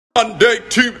Monday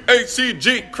Team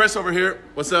ACG. Chris over here.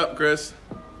 What's up, Chris?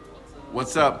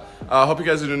 What's up? Hope you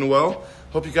guys are doing well.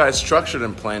 Hope you guys structured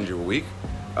and planned your week.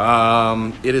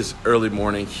 It is early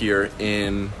morning here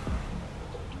in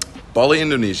Bali,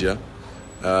 Indonesia.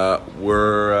 We got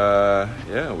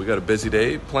a busy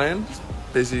day planned,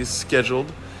 busy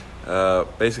scheduled.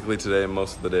 Basically today,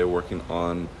 most of the day working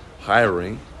on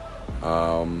hiring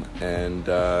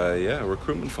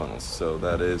recruitment funnels. So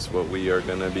that is what we are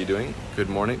going to be doing. Good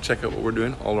morning. Check out what we're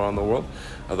doing all around the world.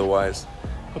 Otherwise,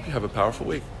 hope you have a powerful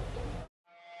week.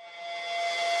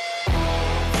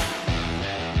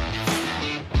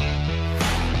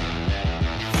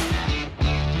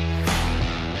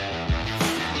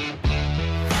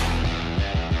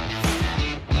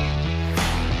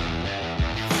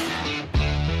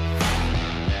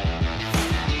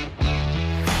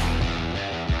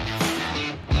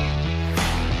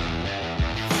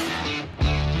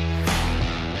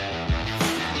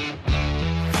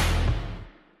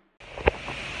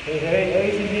 Hey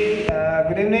ACG,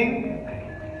 good evening.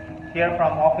 Here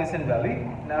from office in Bali.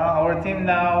 Now our team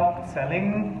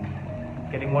selling,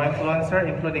 getting more influencer,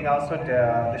 including also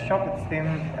the shop.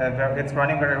 It's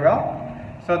running very well.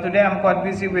 So today I'm quite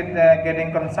busy with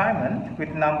getting consignment with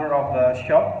number of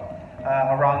shop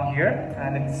around here,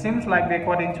 and it seems like they're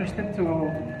quite interested to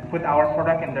put our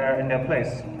product in their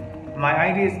place. My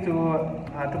idea is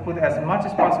to put as much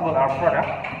as possible our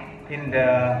product in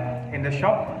the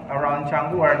shop around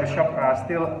Canggu, where the shop are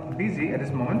still busy at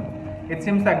this moment. It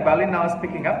seems like Bali now is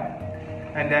picking up,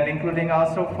 and then including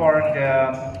also for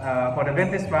the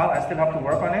vintage smile, I still have to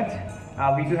work on it.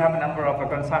 We do have a number of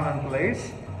consignment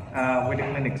place with the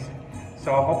clinics,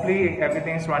 so hopefully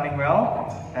everything is running well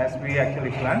as we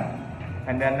actually planned.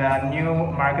 And then a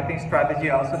new marketing strategy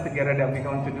also together that we're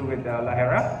going to do with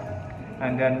Lahera,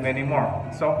 and then many more.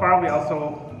 So far we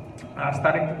also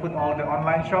starting to put all the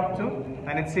online shop too,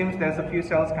 and it seems there's a few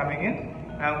sales coming in,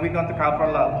 and we're going to cover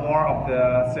a lot more of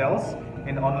the sales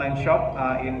in the online shop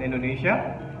in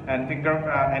Indonesia, and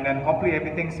then hopefully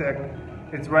everything's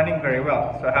it's running very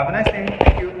well. So have a nice day.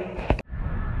 Thank you.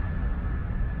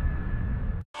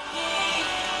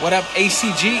 What up,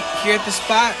 ACG? Here at the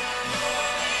spot.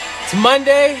 It's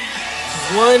Monday,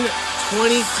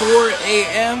 1:24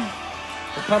 a.m.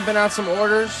 We're pumping out some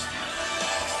orders.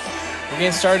 We're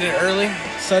getting started early.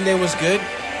 Sunday was good.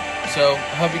 So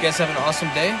I hope you guys have an awesome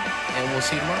day, and we'll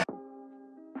see you tomorrow.